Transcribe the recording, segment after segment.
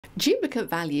Duplicate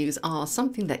values are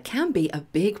something that can be a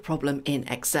big problem in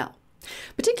Excel,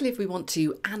 particularly if we want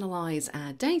to analyze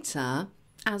our data.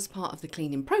 As part of the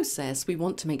cleaning process, we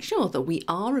want to make sure that we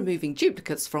are removing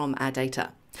duplicates from our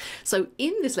data. So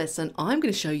in this lesson, I'm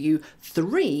going to show you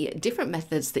 3 different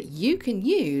methods that you can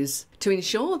use to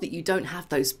ensure that you don't have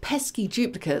those pesky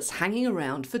duplicates hanging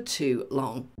around for too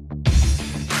long.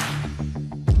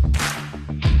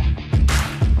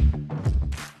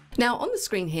 Now on the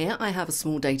screen here, I have a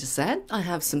small data set. I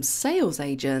have some sales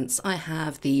agents, I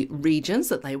have the regions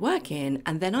that they work in,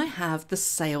 and then I have the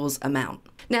sales amount.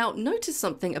 Now notice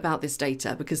something about this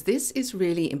data because this is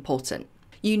really important.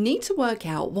 You need to work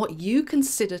out what you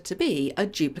consider to be a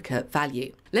duplicate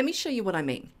value. Let me show you what I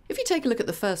mean. If you take a look at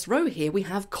the first row here, we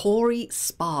have Corey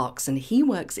Sparks, and he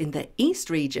works in the East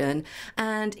region,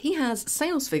 and he has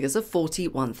sales figures of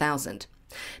 41,000.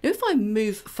 Now, if I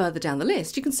move further down the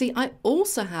list, you can see I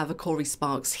also have a Corey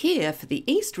Sparks here for the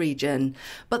East region,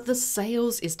 but the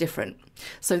sales is different.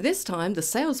 So this time the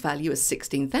sales value is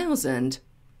 16,000,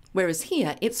 whereas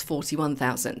here it's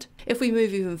 41,000. If we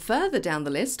move even further down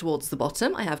the list towards the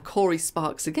bottom, I have Corey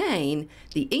Sparks again,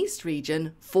 the East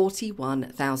region,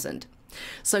 41,000.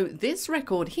 So this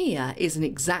record here is an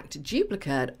exact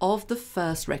duplicate of the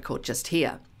first record just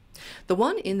here. The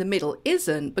one in the middle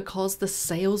isn't because the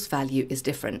sales value is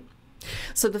different.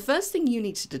 So the first thing you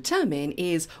need to determine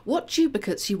is what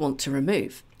duplicates you want to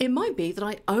remove. It might be that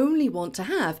I only want to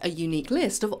have a unique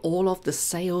list of all of the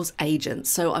sales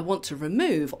agents. So I want to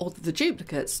remove all of the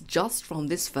duplicates just from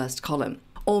this first column.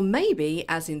 Or maybe,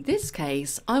 as in this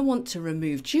case, I want to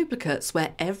remove duplicates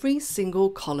where every single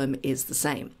column is the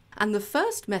same. And the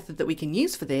first method that we can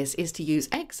use for this is to use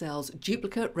Excel's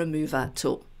duplicate remover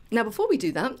tool. Now, before we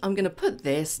do that, I'm going to put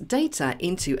this data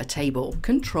into a table,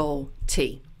 Control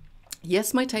T.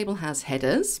 Yes, my table has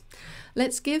headers.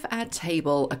 Let's give our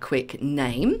table a quick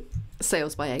name,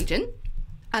 Sales by Agent,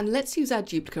 and let's use our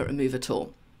duplicate remover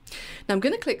tool. Now I'm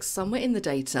going to click somewhere in the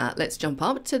data. Let's jump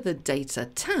up to the Data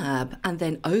tab, and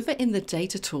then over in the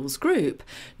Data Tools group,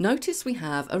 notice we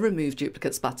have a Remove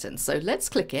Duplicates button. So let's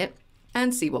click it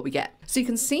and see what we get. So you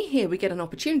can see here we get an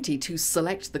opportunity to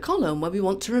select the column where we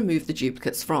want to remove the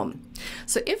duplicates from.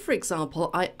 So if, for example,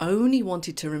 I only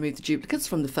wanted to remove the duplicates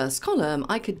from the first column,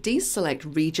 I could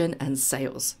deselect region and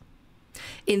sales.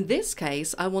 In this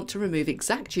case, I want to remove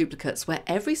exact duplicates where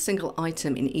every single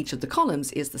item in each of the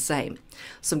columns is the same.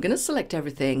 So I'm going to select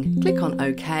everything, click on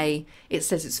OK. It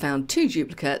says it's found 2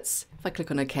 duplicates. If I click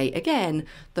on OK again,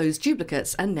 those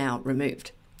duplicates are now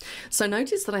removed. So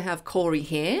notice that I have Corey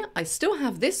here. I still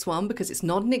have this one because it's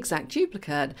not an exact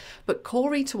duplicate, but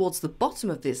Corey towards the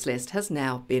bottom of this list has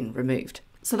now been removed.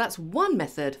 So that's one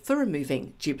method for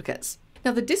removing duplicates.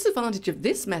 Now the disadvantage of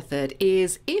this method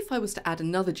is if I was to add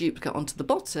another duplicate onto the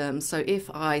bottom, so if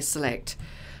I select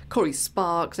Corey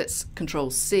Sparks, let's Control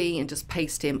C and just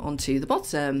paste him onto the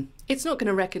bottom, it's not going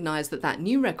to recognize that that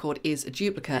new record is a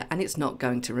duplicate and it's not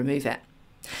going to remove it.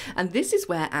 And this is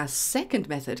where our second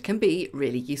method can be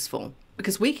really useful,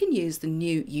 because we can use the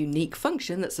new unique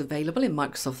function that's available in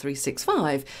Microsoft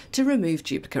 365 to remove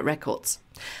duplicate records.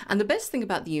 And the best thing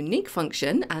about the unique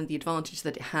function and the advantage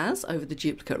that it has over the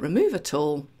duplicate remover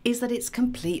tool is that it's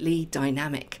completely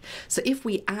dynamic. So if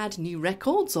we add new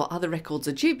records or other records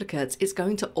or duplicates, it's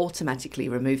going to automatically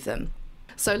remove them.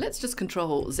 So let's just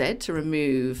Control Z to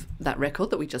remove that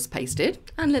record that we just pasted,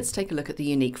 and let's take a look at the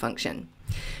unique function.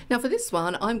 Now for this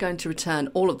one, I'm going to return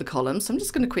all of the columns. So I'm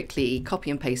just going to quickly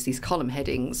copy and paste these column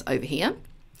headings over here.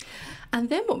 And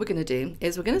then what we're going to do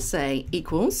is we're going to say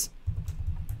equals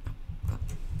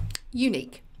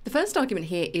unique. The first argument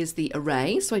here is the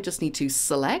array, so I just need to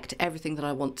select everything that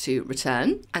I want to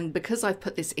return. And because I've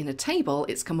put this in a table,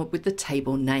 it's come up with the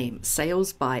table name,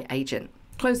 Sales by Agent.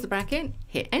 Close the bracket,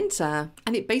 hit enter,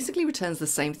 and it basically returns the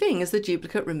same thing as the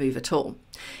duplicate remover tool.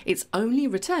 It's only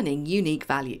returning unique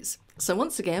values. So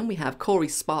once again, we have Corey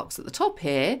Sparks at the top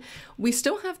here. We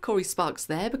still have Corey Sparks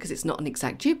there because it's not an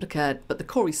exact duplicate, but the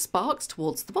Corey Sparks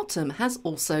towards the bottom has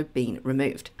also been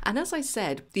removed. And as I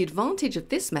said, the advantage of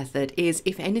this method is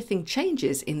if anything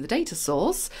changes in the data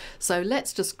source. So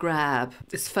let's just grab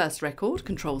this first record,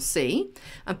 Control C,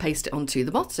 and paste it onto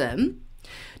the bottom.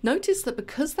 Notice that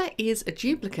because that is a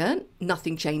duplicate,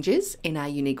 nothing changes in our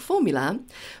unique formula.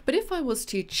 But if I was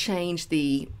to change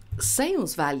the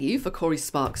sales value for Corey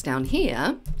Sparks down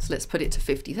here, so let's put it to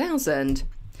 50,000,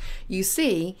 you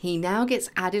see he now gets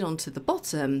added onto the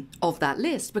bottom of that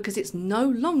list because it's no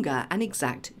longer an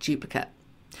exact duplicate.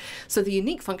 So the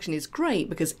unique function is great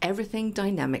because everything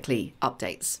dynamically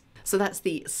updates. So that's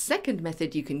the second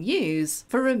method you can use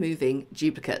for removing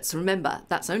duplicates. Remember,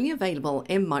 that's only available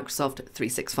in Microsoft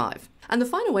 365. And the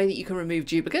final way that you can remove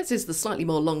duplicates is the slightly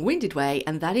more long-winded way,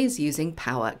 and that is using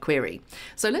Power Query.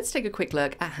 So let's take a quick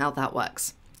look at how that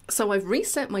works. So I've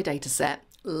reset my data set.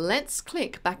 Let's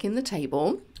click back in the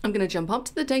table. I'm going to jump up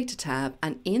to the Data tab,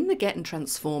 and in the Get and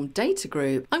Transform Data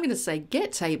group, I'm going to say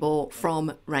Get Table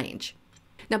from Range.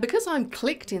 Now, because I'm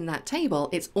clicked in that table,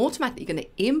 it's automatically going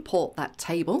to import that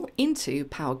table into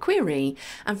Power Query.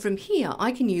 And from here,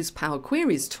 I can use Power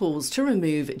Query's tools to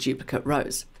remove duplicate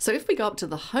rows. So if we go up to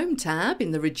the Home tab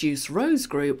in the Reduce Rows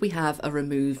group, we have a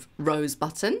Remove Rows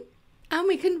button, and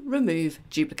we can remove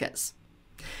duplicates.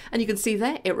 And you can see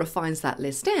there, it refines that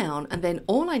list down. And then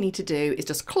all I need to do is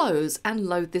just close and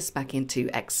load this back into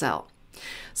Excel.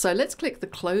 So let's click the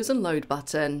Close and Load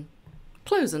button,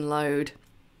 close and load.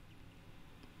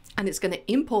 And it's going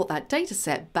to import that data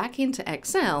set back into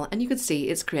Excel, and you can see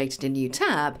it's created a new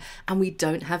tab and we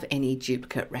don't have any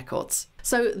duplicate records.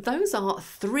 So those are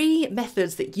 3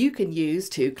 methods that you can use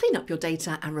to clean up your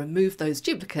data and remove those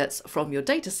duplicates from your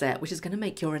data set, which is going to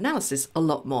make your analysis a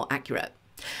lot more accurate.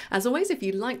 As always, if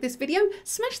you like this video,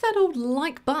 smash that old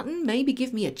like button, maybe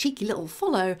give me a cheeky little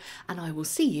follow, and I will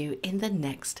see you in the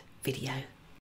next video.